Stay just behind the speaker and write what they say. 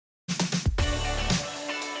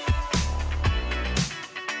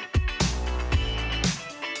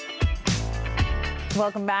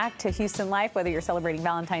Welcome back to Houston Life. Whether you're celebrating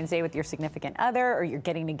Valentine's Day with your significant other or you're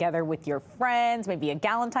getting together with your friends, maybe a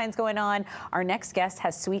Galentine's going on, our next guest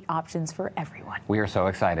has sweet options for everyone. We are so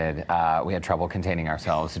excited. We had trouble containing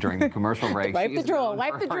ourselves during the commercial break. Wipe the drool,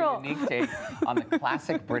 wipe the drool. Unique take on the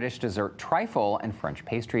classic British dessert trifle and French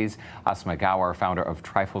pastries. Asma, founder of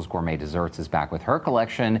TRIFLES Gourmet Desserts, is back with her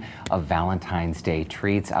collection of Valentine's Day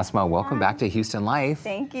treats. Asma, welcome back to Houston Life.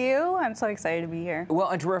 Thank you. I'm so excited to be here. Well,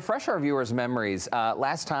 and to refresh our viewers' memories,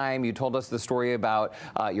 last time you told us the story about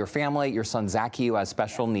your family, your son Zachy, who has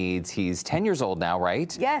special needs. He's 10 years old now,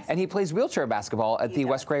 right? Yes. And he plays wheelchair basketball at the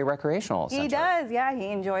West Gray Recreational Center. He does, yeah. He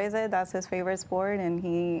enjoys it. That's his favorite sport, and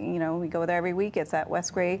we go there every week. It's at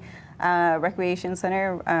West Gray Recreation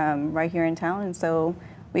Center right here in town, and so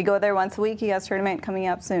we go there once a week. He has a tournament coming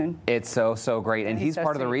up soon. It's so great. And he's so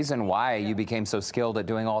part of the sweet. reason why you became so skilled at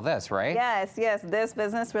doing all this, right? Yes. This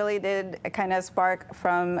business really did kind of spark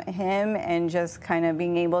from him and just kind of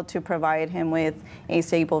being able to provide him with a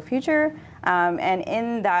stable future. And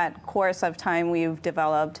in that course of time, we've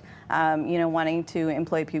developed, wanting to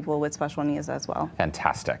employ people with special needs as well.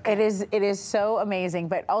 Fantastic. It is so amazing,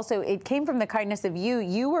 but also it came from the kindness of you.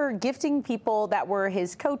 You were gifting people that were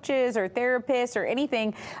his coaches or therapists or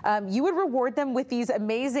anything. You would reward them with these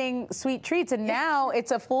amazing sweet treats, and now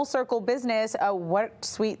it's a full circle business. What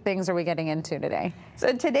sweet things are we getting into today?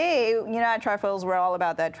 So today, at TRIFLES, we're all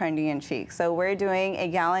about that trendy and chic. So we're doing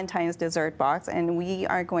a Galentine's dessert box, and we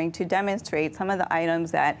are going to demonstrate some of the items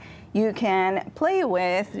that you can play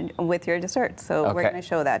with your dessert. So we're going to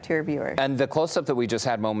show that to your viewers. And the close-up that we just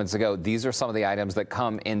had moments ago, these are some of the items that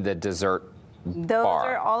come in the dessert Those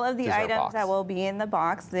are all of the items that will be in the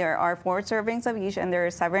box. There are 4 servings of each, and there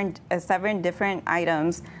are seven different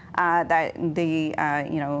items that the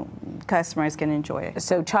customers can enjoy.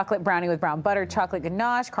 So chocolate brownie with brown butter, chocolate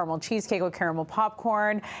ganache, caramel cheesecake with caramel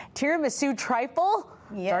popcorn, tiramisu trifle.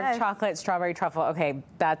 Yes. Dark chocolate, strawberry truffle. Okay,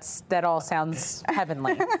 that all sounds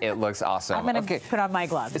heavenly. It looks awesome. I'm gonna put on my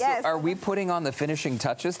gloves. Yes. So are we putting on the finishing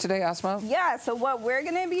touches today, Asma? Yeah, so what we're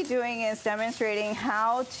gonna be doing is demonstrating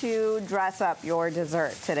how to dress up your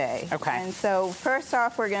dessert today. Okay. And so first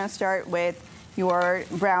off, we're gonna start with your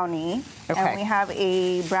brownie. Okay. And we have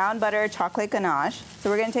a brown butter chocolate ganache. So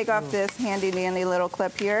we're gonna take off this handy dandy little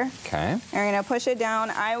clip here. Okay. And we're gonna push it down.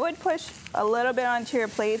 I would push a little bit onto your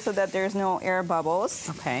plate so that there's no air bubbles.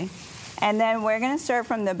 Okay. And then we're gonna start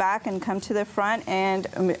from the back and come to the front and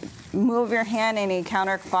move your hand in a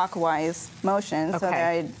counterclockwise motion so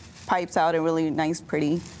that it pipes out a really nice,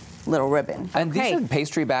 pretty little ribbon. And these are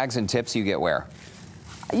pastry bags and tips you get where?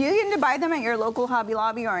 You can buy them at your local Hobby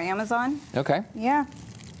Lobby or Amazon. Okay. Yeah.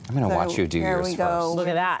 I'm gonna watch you do yours Here we go. first. Look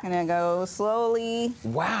at that. Gonna go slowly.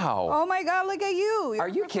 Wow. Oh my God, look at you. Are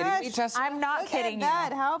you kidding me, Tessa? I'm not kidding you.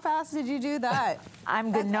 How fast did you do that?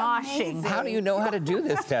 I'm ganashing. How do you know how to do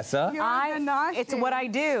this, Tessa? It's what I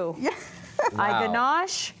do. Yeah. I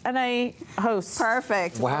ganache and I host.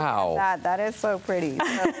 Perfect. Wow. That is so pretty.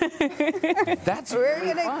 That's We're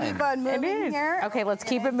really gonna fun. keep on moving here. Okay, let's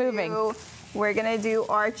keep it moving. We're gonna do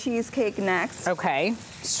our cheesecake next. Okay,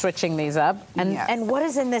 switching these up. And Yes. and what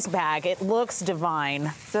is in this bag? It looks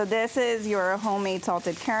divine. So this is your homemade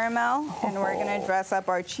salted caramel, and we're gonna dress up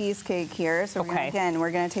our cheesecake here. So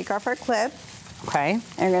we're gonna take off our clip. Okay.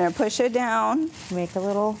 And we're gonna push it down. Make a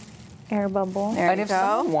little air bubble. There And you if go.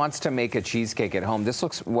 someone wants to make a cheesecake at home, this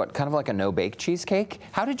looks kind of like a no-bake cheesecake?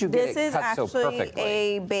 How did you get it cut so perfectly? This is actually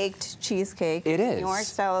a baked cheesecake. It is. New York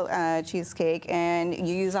style cheesecake, and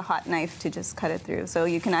you use a hot knife to just cut it through. So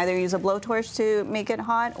you can either use a blowtorch to make it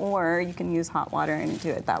hot, or you can use hot water and do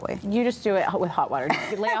it that way. You just do it with hot water.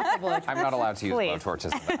 You lay off the blowtorch. I'm not allowed to use Please.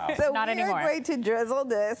 blowtorches in the house. So Not anymore. we're going to drizzle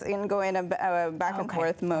this and go in a back and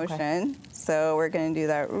forth motion. So we're going to do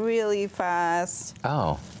that really fast.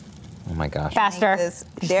 Oh my gosh. Faster.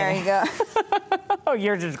 There you go. Oh,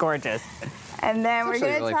 you're just gorgeous. And then we're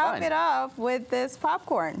going to really top fun. it off with this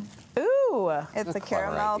popcorn. Ooh. It's a clever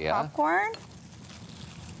caramel idea. popcorn.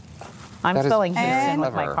 I'm That is spilling very Houston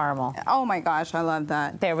with my clever. caramel. Oh my gosh, I love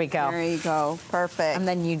that. There we go. There you go. Perfect. And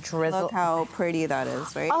then you drizzle. Look how pretty that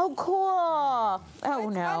is, right? Oh, cool. Oh,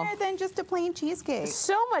 it's no. funner than just a plain cheesecake.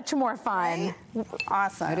 So much more fun. Right?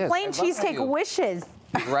 Awesome. It is. I Plain love how cheesecake you wishes.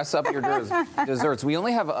 dress up your desserts. We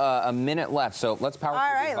only have a minute left, so let's power All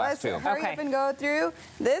through right, these last let's two. hurry up and go through.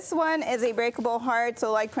 This one is a breakable heart.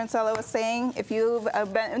 So like Princella was saying, if you've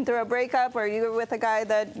been through a breakup or you're with a guy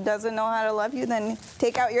that doesn't know how to love you, then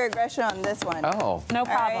take out your aggression on this one. Oh. No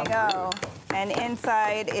problem. There you go. And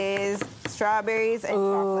inside is strawberries and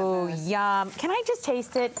chocolate mousse. Yum. Can I just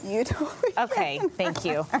taste it? You totally Okay, thank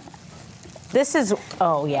you. This is,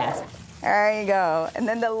 oh yes. There you go. And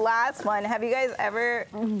then the last one, have you guys ever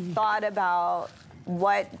thought about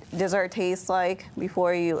what dessert tastes like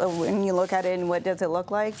before you, when you look at it and what does it look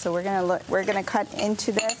like. So we're gonna cut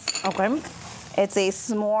into this. Okay. It's a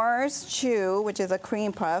s'mores chew, which is a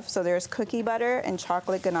cream puff. So there's cookie butter and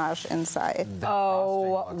chocolate ganache inside.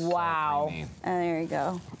 Oh, wow. So And there you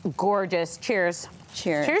go. Gorgeous. Cheers.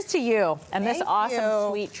 Cheers. Cheers to you and this Thank awesome you.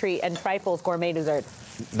 sweet treat and Trifles Gourmet Dessert.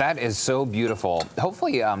 that is so beautiful.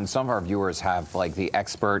 Hopefully, some of our viewers have like the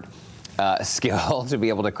expert skill to be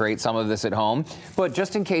able to create some of this at home. But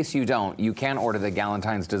just in case you don't, you can order the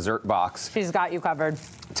Galentine's dessert box. She's got you covered.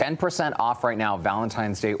 10% off right now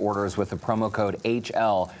Valentine's Day orders with the promo code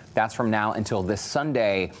HL. That's from now until this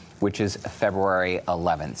Sunday, which is February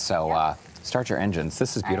 11th. So start your engines.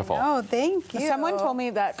 This is beautiful. Oh, thank you. Someone told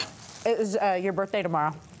me that it was your birthday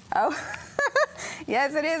tomorrow. Oh,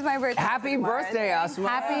 yes, it is my birthday. Happy tomorrow. birthday, Asma.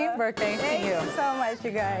 Happy birthday Thank to you you. so much,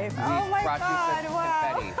 you guys. We Oh my brought God, you some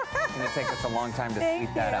wow. confetti. It's going to take us a long time to Thank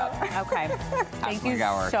speed that you. up. Okay. Thank Asma you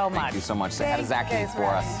Gower, so much. Thank you so much. Say hi to Thank Zach you guys for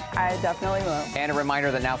us. I definitely will. And a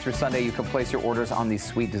reminder that now through Sunday, you can place your orders on these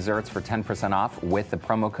sweet desserts for 10% off with the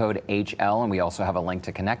promo code HL. And we also have a link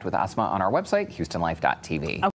to connect with Asma on our website, HoustonLife.tv.